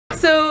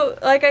So,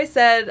 like I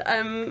said,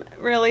 I'm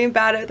really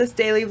bad at this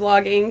daily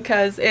vlogging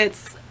because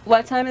it's,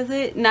 what time is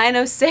it?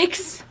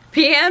 9:06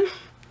 p.m.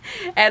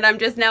 And I'm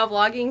just now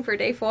vlogging for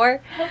day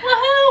 4.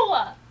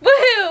 Woohoo!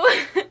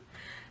 Woohoo!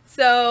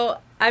 So,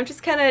 I'm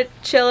just kind of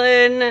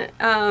chilling.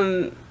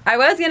 I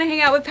was going to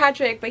hang out with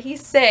Patrick, but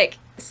he's sick.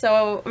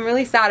 So, I'm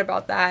really sad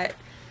about that.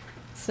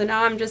 So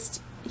now I'm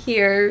just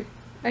here.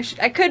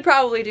 I could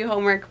probably do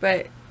homework,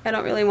 but I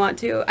don't really want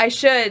to. I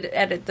should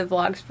edit the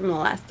vlogs from the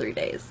last 3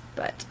 days,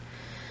 but...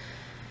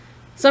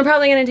 So I'm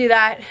probably going to do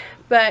that,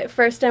 but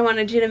first I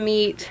wanted you to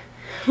meet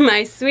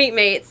my sweet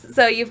mates.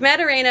 So you've met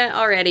Arena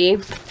already.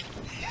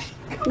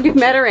 You've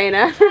met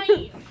Arena.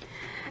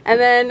 And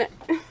then,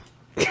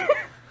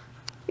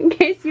 in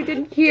case you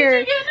didn't hear...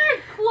 Did you get in her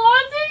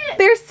closet?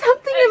 There's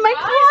something in my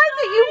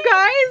closet, you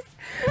guys!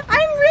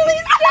 I'm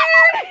really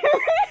scared!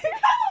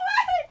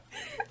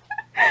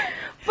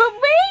 But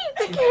wait,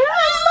 the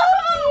camera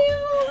loves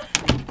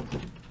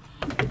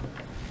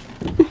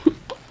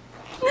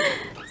you!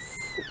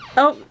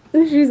 Oh.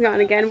 She's gone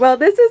again. Well,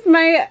 this is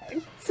my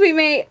sweet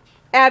mate,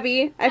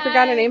 Abby. I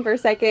forgot her name for a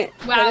second.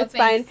 Wow, but it's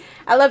thanks. fine.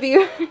 I love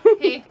you.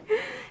 Hey.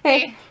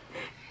 Hey.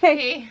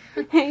 Hey.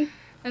 Hey.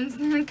 I'm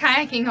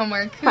kayaking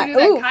homework. Who Hi. knew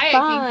that Ooh, kayaking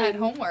fun. had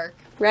homework?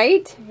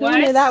 Right? What?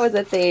 Who knew that was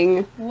a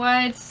thing?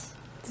 What?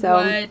 So,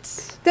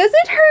 what?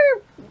 Doesn't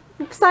her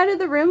side of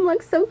the room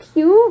look so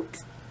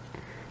cute?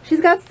 She's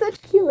got such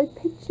cute like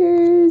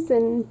pictures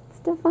and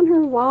stuff on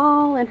her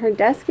wall, and her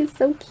desk is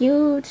so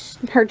cute.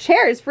 Her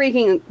chair is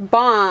freaking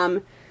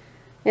bomb.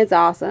 It's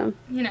awesome.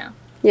 You know.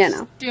 Yeah,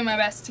 no. Doing my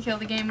best to kill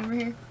the game over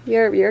here.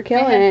 You're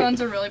killing My it.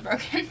 headphones are really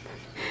broken.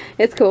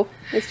 It's cool.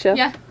 It's chill.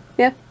 Yeah.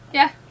 Yeah.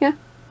 Yeah. Yeah.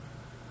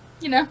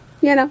 You know.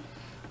 You know.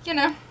 You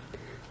know.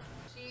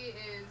 She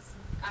is,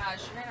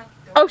 she ran out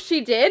the door. Oh,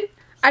 she did?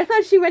 I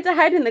thought she went to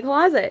hide in the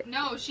closet.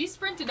 No, she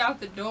sprinted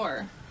out the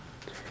door.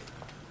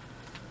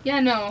 Yeah,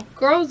 no.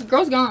 Girl's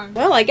gone.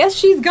 Well, I guess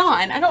she's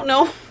gone. I don't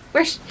know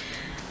where she...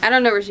 I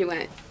don't know where she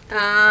went.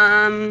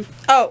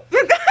 Oh.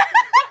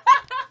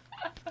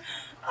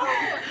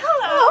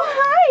 Oh,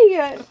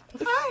 hi.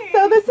 Hi.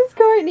 So this is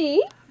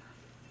Courtney.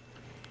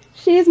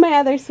 She is my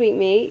other sweet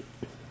mate.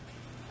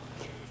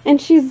 And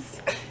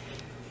she's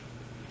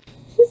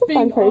a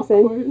fun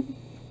person. Awkward.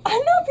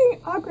 I'm not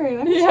being awkward.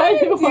 I'm trying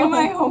to do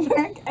my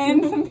homework,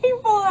 and some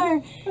people are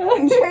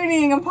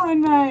intruding upon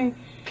my...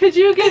 Could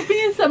you give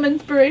me some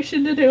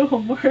inspiration to do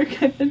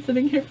homework? I've been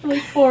sitting here for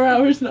like 4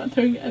 hours not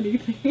doing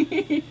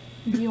anything.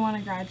 Do you want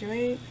to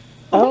graduate?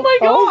 Oh my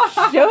gosh!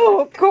 Oh,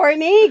 shoot,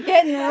 Courtney,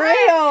 getting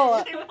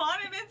real. She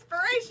wanted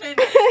inspiration.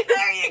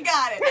 There you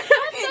got it. If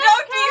you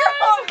don't do your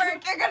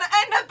homework, you're going to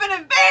end up in a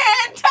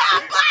van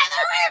down by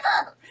the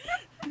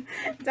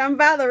river. Down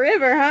by the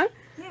river, huh?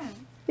 Yeah.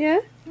 Yeah?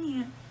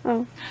 Yeah.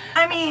 Oh.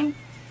 I mean...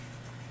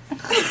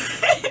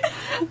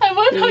 I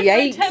want to hug my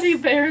Yikes. teddy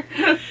bear,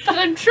 but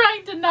I'm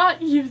trying to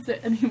not use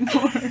it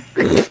anymore.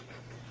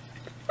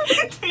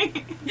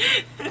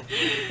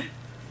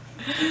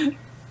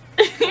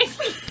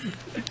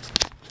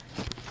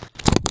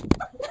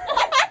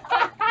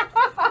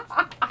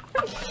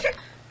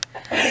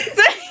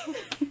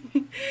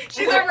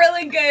 She's a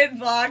really good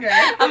vlogger.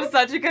 I'm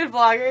such a good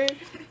vlogger.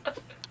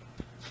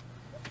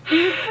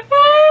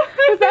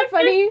 Was that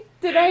funny?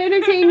 Did I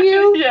entertain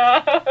you?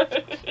 Yeah.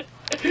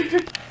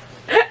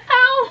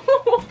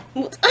 Ow!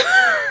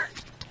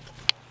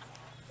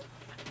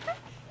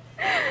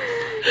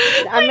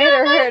 I made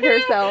her hurt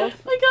herself.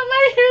 I got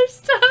my hair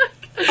stuck.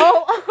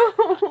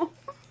 Oh.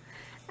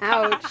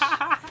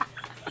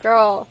 Ouch.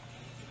 Girl.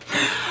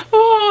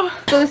 Oh.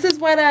 So this is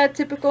what a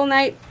typical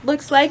night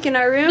looks like in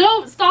our room?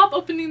 No, stop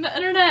opening the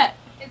internet.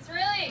 It's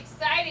really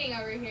exciting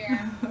over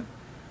here.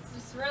 It's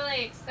just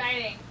really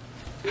exciting.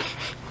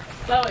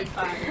 That'll be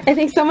fine. I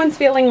think someone's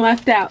feeling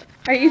left out.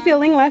 Are you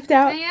feeling left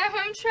out? I am.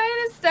 I'm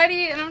trying to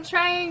study and I'm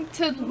trying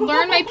to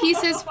learn my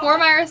pieces for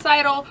my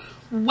recital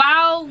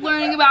while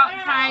learning about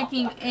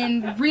kayaking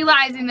and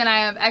realizing that I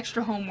have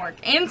extra homework.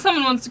 And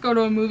someone wants to go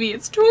to a movie.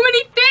 It's too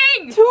many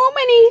things! Too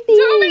many things.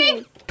 Too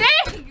many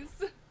things!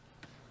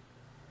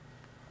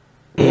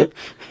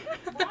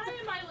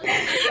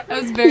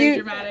 That was very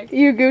dramatic.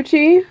 You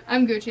Gucci?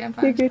 I'm Gucci. I'm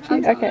fine. You Gucci?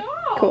 I'm fine. Okay.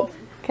 Cool.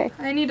 Okay.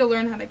 I need to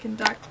learn how to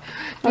conduct. Do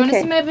you want to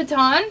Okay. see my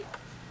baton?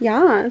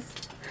 Yes.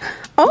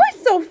 Oh,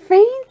 it's so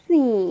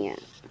fancy.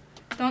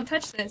 Don't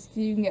touch this.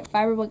 You can get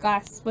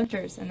fiberglass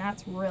splinters, and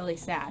that's really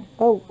sad.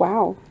 Oh,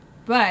 wow.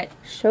 But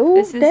Show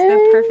this is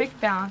the perfect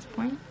balance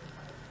point.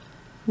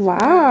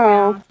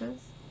 Wow.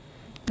 Balances.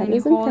 That Then you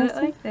is hold impressive.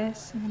 it like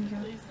this, and then you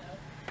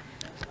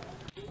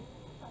go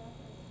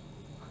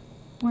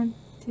 1,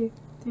 2,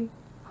 3. 1,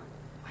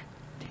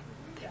 2,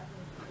 3.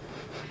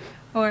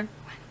 Or 1,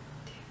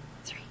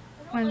 2, 3.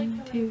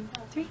 1, 2,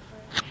 3.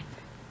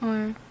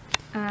 Or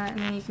and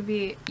then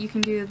you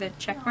can do the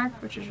check mark,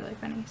 which is really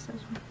funny. So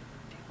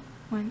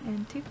 1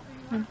 and 2,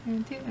 1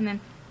 and 2, and then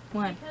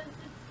 1,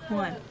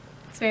 1.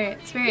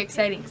 It's very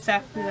exciting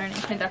stuff. We're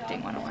learning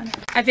conducting 101.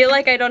 I feel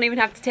like I don't even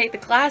have to take the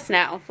class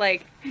now.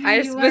 Like,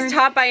 I just was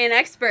taught by an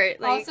expert.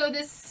 Like, Also,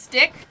 this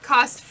stick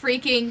cost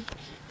freaking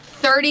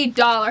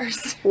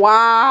 $30.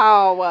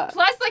 Wow.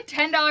 Plus like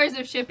 $10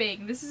 of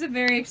shipping. This is a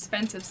very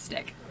expensive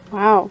stick.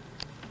 Wow.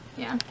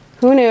 Yeah.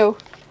 Who knew?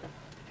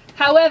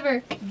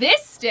 However,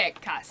 this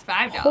stick costs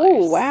 $5.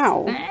 Oh,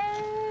 wow.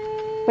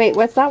 Wait,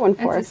 what's that one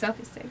for? It's a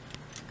selfie stick.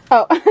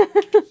 Oh.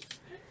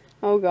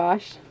 Oh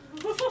gosh.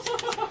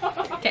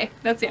 Okay,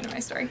 that's the end of my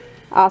story.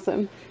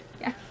 Awesome.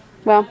 Yeah.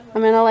 Well,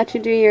 I'm gonna let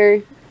you do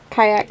your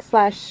kayak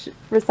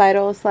 /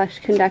 recital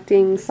 /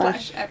 conducting /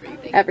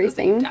 Everything.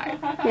 everything.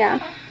 Yeah.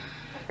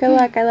 Good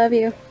luck. I love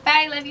you.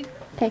 Bye, love you.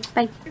 Okay,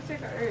 bye.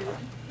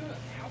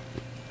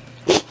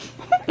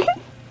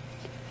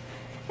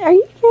 Are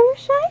you camera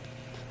shy?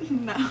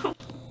 No.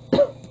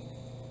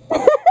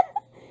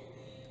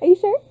 Are you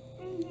sure?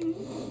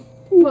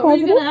 What were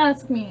you gonna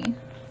ask me?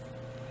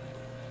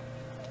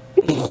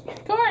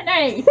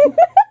 Courtney!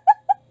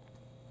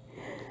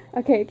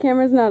 Okay,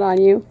 camera's not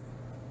on you.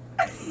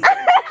 This is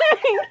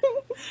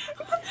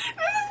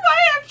why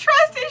I have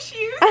trust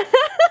issues.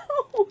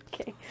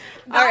 Okay.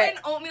 That Alright. and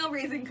oatmeal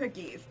raisin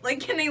cookies. Like,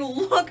 can they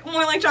look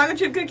more like chocolate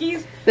chip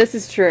cookies? This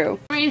is true.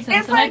 Reasons,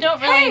 It's and I like,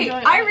 don't really hey,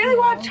 enjoy I really oatmeal.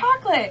 want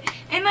chocolate.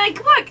 And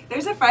like, look,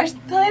 there's a fresh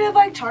plate of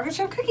like chocolate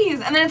chip cookies.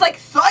 And then it's like,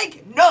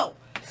 psych, no.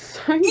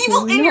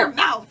 Evil in your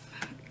mouth.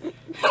 Who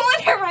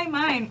would hear my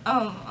mind?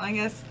 Oh, I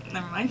guess,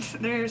 never mind.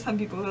 There are some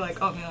people who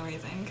like oatmeal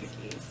raisin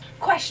cookies.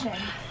 Question.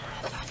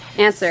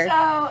 Answer.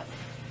 So,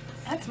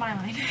 that's my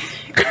line.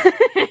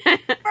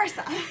 First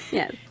off.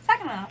 Yes.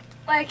 Second off,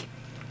 like,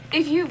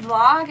 if you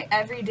vlog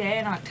every day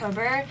in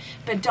October,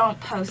 but don't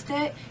post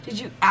it, did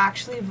you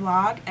actually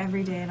vlog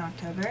every day in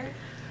October?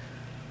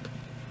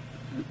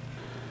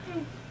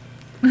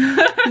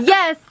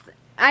 Yes.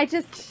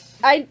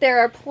 There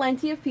are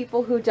plenty of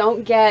people who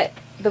don't get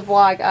the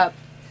vlog up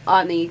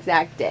on the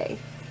exact day.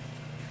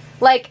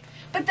 Like,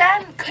 But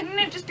then, couldn't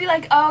it just be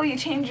like, oh, you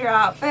changed your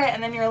outfit,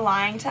 and then you're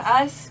lying to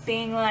us,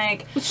 being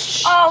like,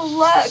 oh,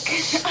 look,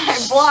 I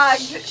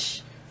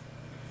vlogged.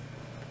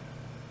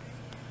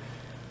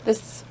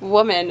 this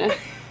woman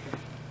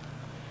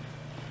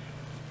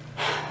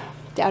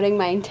doubting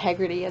my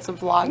integrity as a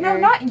vlogger. No,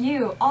 not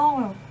you.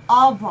 All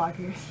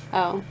vloggers.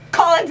 Oh.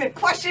 Call into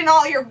question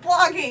all your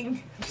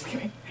vlogging. Just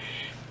kidding.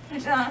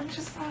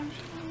 Just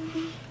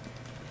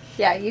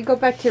Yeah, you go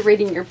back to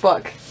reading your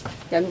book,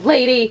 young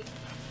lady.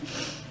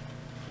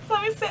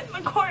 let me sit in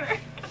the corner.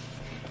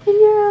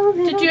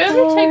 Did you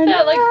ever take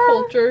that like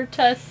culture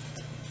test?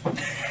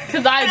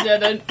 Cause I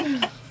didn't.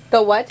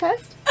 The what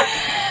test?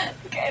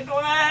 Good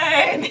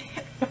one.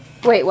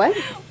 Wait, what?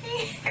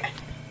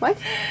 What?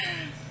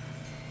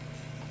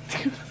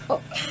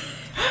 Oh.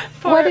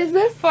 What is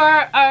this? For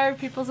our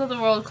Peoples of the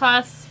World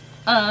class,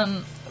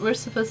 we're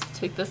supposed to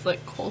take this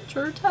like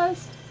culture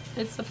test.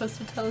 It's supposed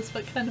to tell us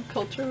what kind of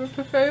culture we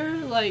prefer,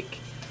 like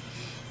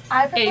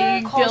I prefer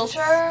A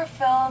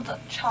culture-filled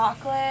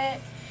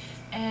chocolate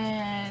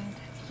and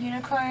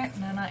unicorn.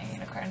 No, not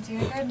unicorns.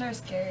 Unicorns are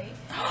scary.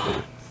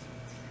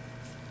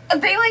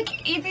 They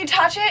like, if you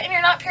touch it and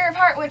you're not pure of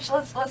heart, which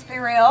let's be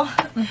real,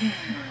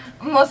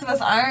 most of us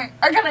aren't,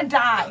 are gonna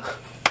die.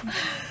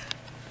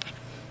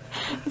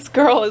 This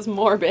girl is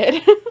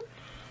morbid.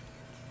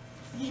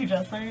 You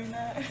just learned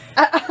that.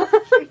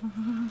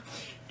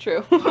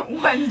 True.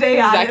 Wednesday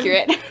This is Addams.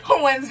 accurate.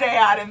 Wednesday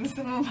Addams.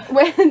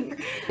 When?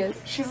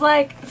 She's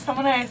like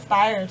someone I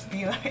aspire to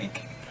be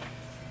like.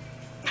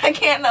 I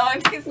can't though.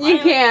 I'm too smiling.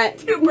 You can't.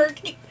 Too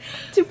perky.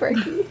 Too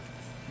perky.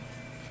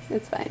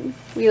 It's fine.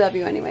 We love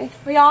you anyway.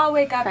 We all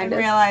wake up Kind and of.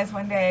 realize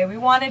one day we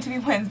wanted to be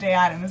Wednesday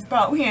Addams,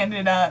 but we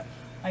ended up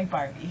like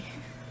Barbie.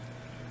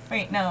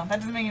 Wait, no, that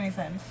doesn't make any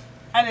sense.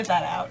 Edit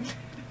that out.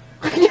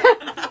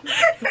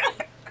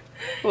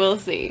 We'll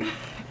see.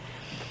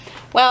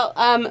 Well,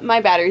 my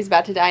battery's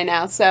about to die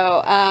now,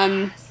 so,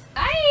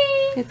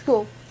 Bye! it's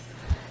cool.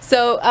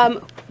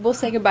 So, we'll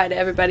say goodbye to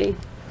everybody.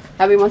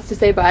 Abby wants to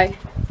say bye.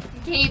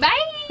 Okay,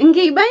 bye!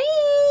 Okay,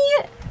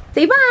 bye!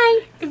 Say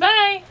bye!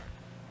 goodbye.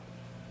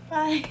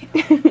 Bye.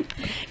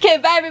 Okay,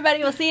 bye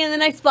everybody. We'll see you in the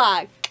next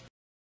vlog.